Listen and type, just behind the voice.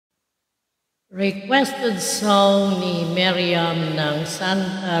Requested song ni Miriam ng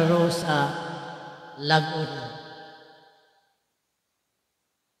Santa Rosa, Laguna.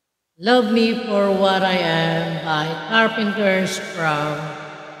 Love Me for What I Am by Carpenters from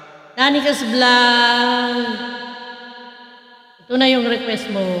Danica's Vlog. Ito na yung request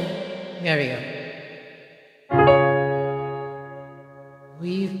mo, Miriam.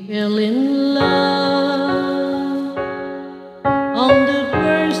 We fell in love on the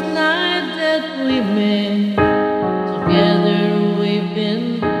first night that we met. Together we've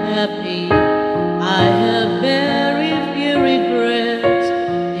been happy. I have very few regrets.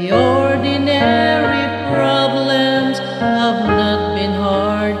 The ordinary problems have not been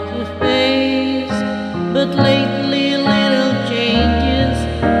hard to face, but lately little changes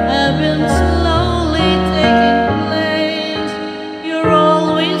have been slowly taking place. You're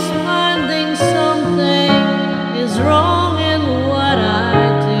always finding something is wrong in what I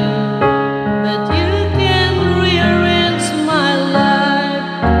do, but you can rearrange my life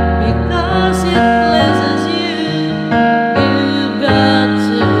because it pleases you. You've got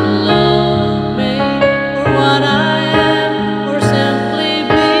to love me for what I am, for simply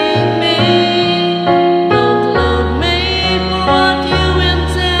being me. Don't love me for what you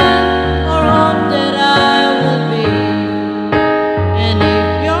intend or hope that I will be. And if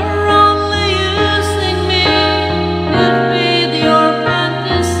you're only using me to feed your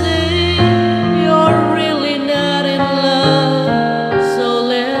fantasy, you're really not in love. So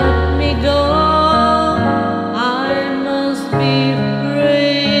let me go. I must be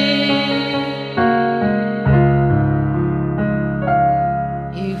free.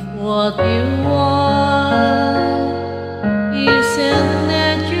 If what you want isn't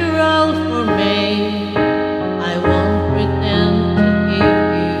natural for me, I won't pretend to give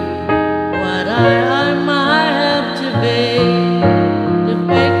you what I might have to be. The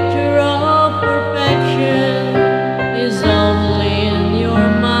picture of perfection is only in your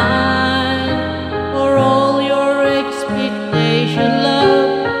mind. For all your expectation, love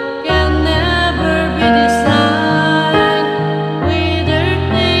can never be designed. We either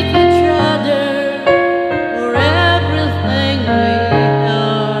take each other for everything we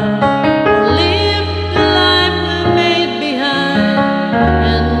are, or live the life we made behind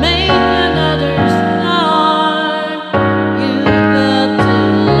and make another start. You've got to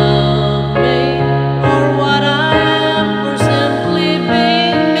love me for what I am, for simply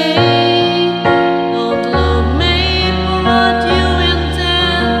being me. Don't love me for what you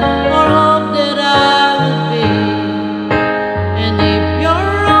intend or hope that I would be. And if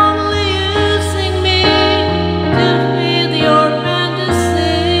you're only using me to feed your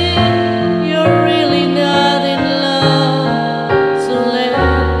fantasy, you're really not in love. So let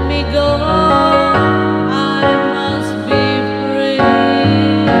me go. I must be free.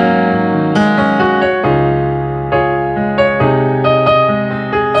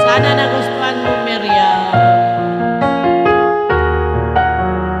 Sana nagustuhan mo, Miriam.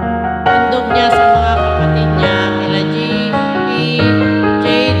 Tundog niya sa mga kapatid niya, kila G, E,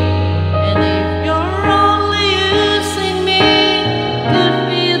 Jade. And if you're only using me to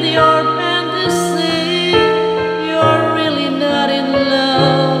feed your fantasy, you're really not in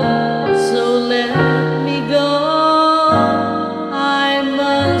love. So let me go. I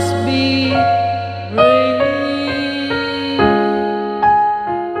must be free.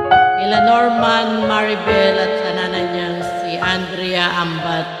 Kila Norman, Maribel at sa nanay niyang si Andrea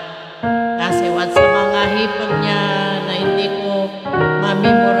Ambat. Kasi wat sa mga hipag niya na hindi ko